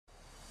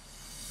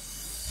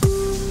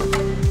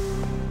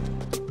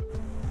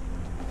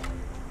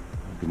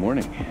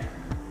morning.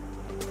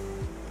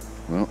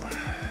 Well,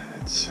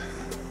 it's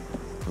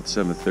about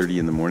 7:30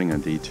 in the morning on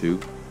day 2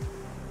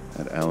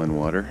 at Allen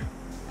Water.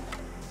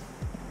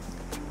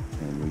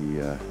 And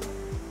we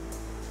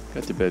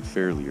got to bed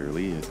fairly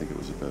early. I think it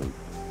was about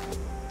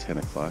 10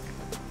 o'clock.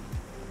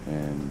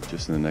 And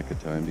just in the nick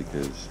of time,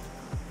 because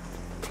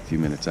a few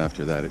minutes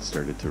after that it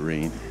started to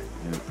rain.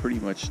 And it pretty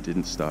much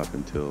didn't stop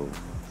until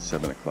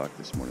 7 o'clock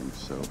this morning.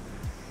 So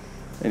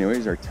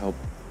anyways, our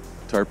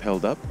tarp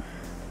held up.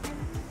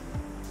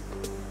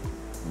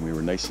 And we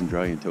were nice and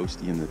dry and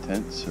toasty in the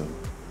tent, so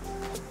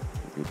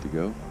we're good to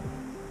go.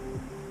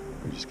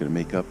 We're just gonna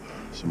make up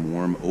some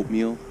warm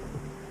oatmeal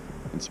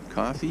and some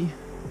coffee,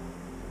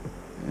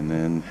 and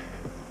then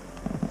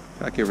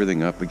pack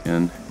everything up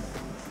again,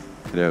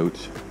 head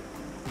out,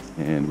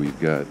 and we've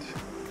got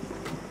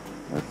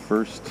our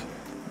first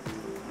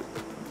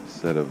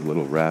set of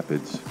little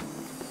rapids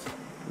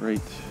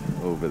right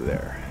over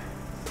there.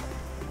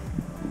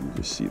 You can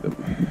just see them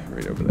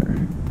right over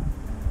there.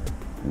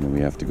 And then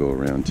we have to go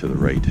around to the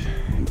right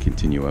and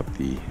continue up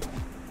the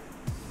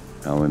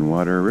Allen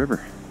Water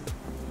River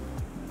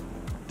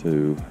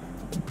to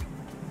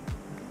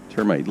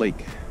Termite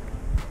Lake.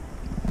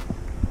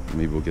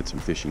 Maybe we'll get some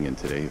fishing in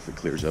today if it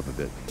clears up a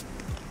bit.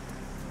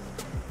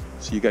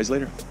 See you guys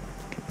later.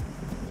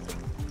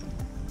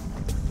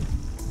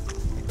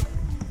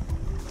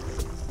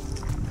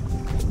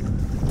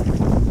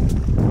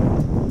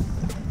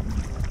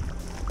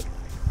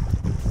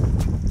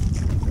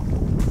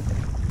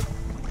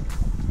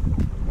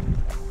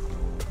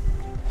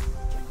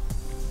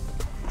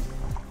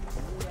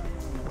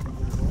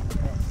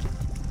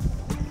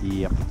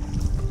 Yep.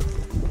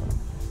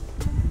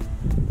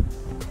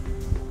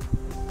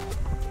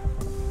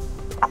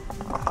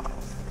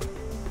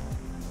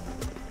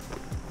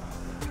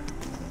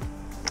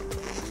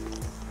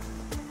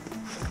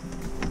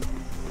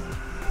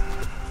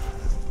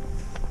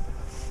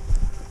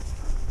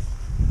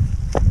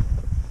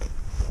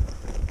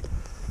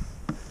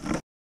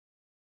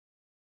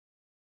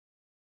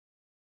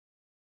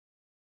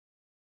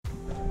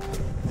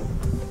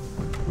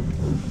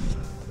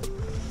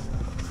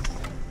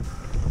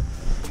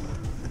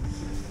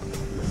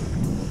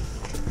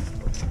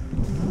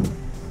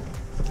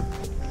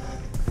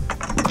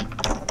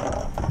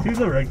 To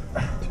the right.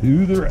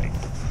 To the right.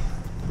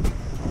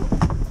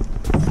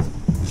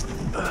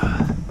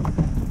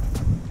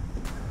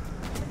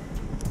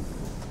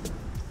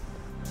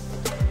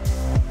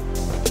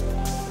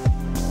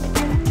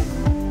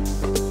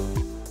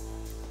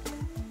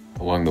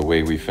 Along the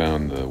way, we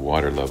found the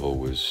water level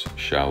was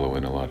shallow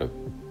in a lot of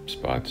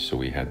spots, so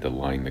we had to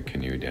line the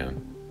canoe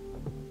down.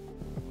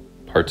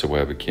 Parts of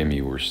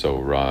Wabakimi were so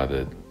raw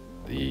that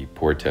the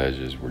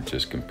portages were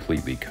just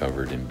completely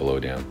covered in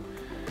blowdown,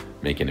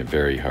 making it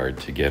very hard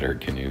to get our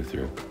canoe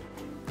through.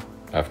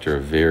 After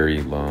a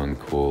very long,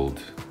 cold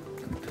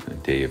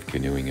day of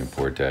canoeing and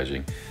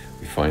portaging,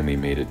 we finally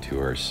made it to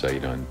our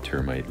site on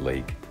Termite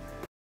Lake.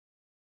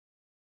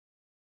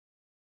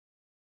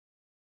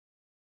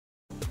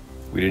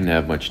 We didn't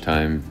have much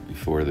time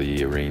before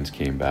the rains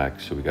came back,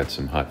 so we got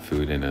some hot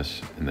food in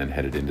us and then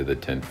headed into the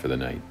tent for the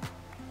night.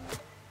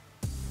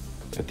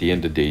 At the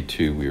end of day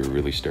 2, we were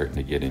really starting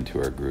to get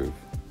into our groove.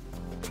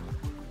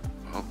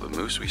 Well, the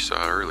moose we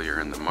saw earlier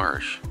in the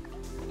marsh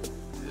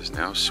is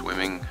now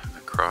swimming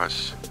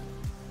across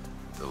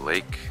the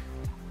lake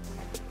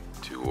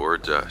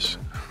towards us.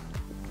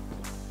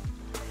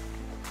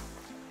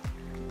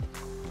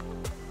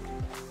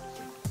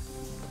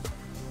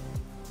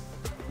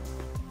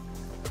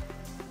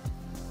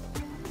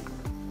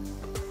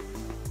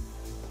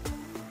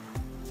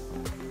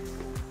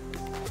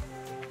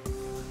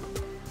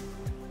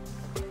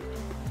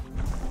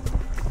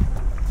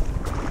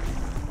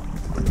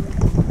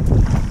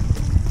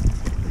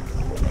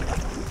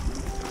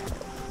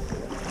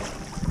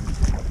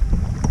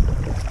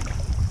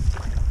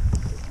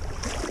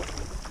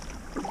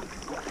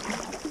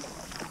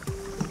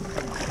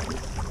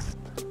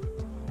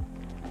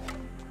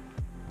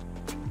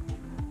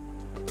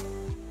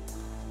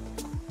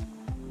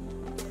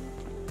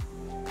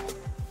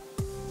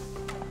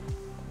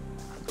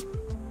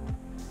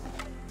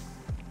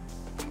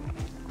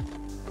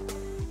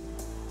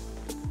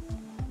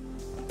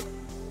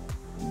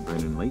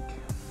 Lake.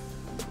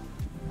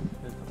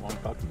 It's a long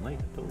fucking lake,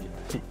 I told you.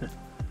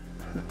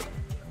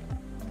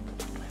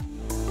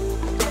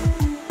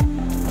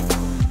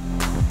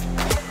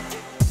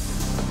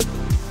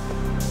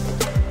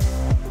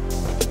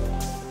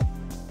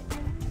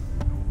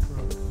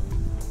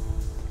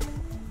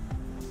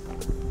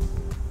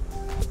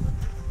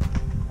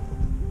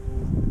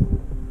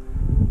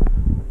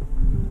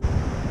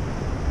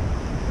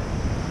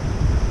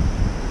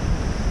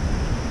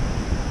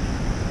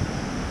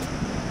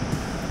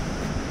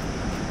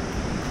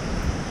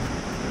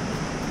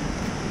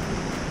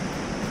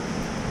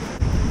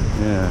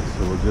 Yeah,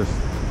 so we'll just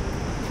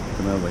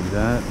come out like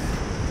that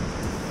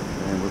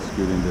and we'll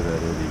scoot into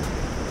that eddy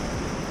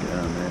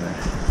down there.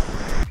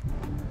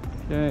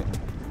 Okay.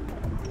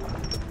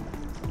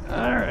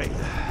 All right.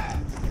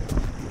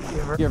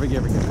 Give her.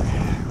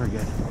 We're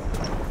good.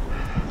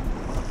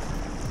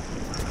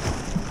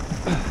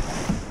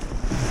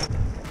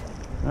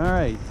 All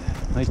right,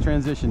 nice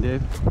transition,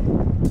 Dave.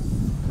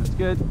 That's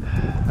good.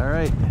 All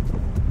right.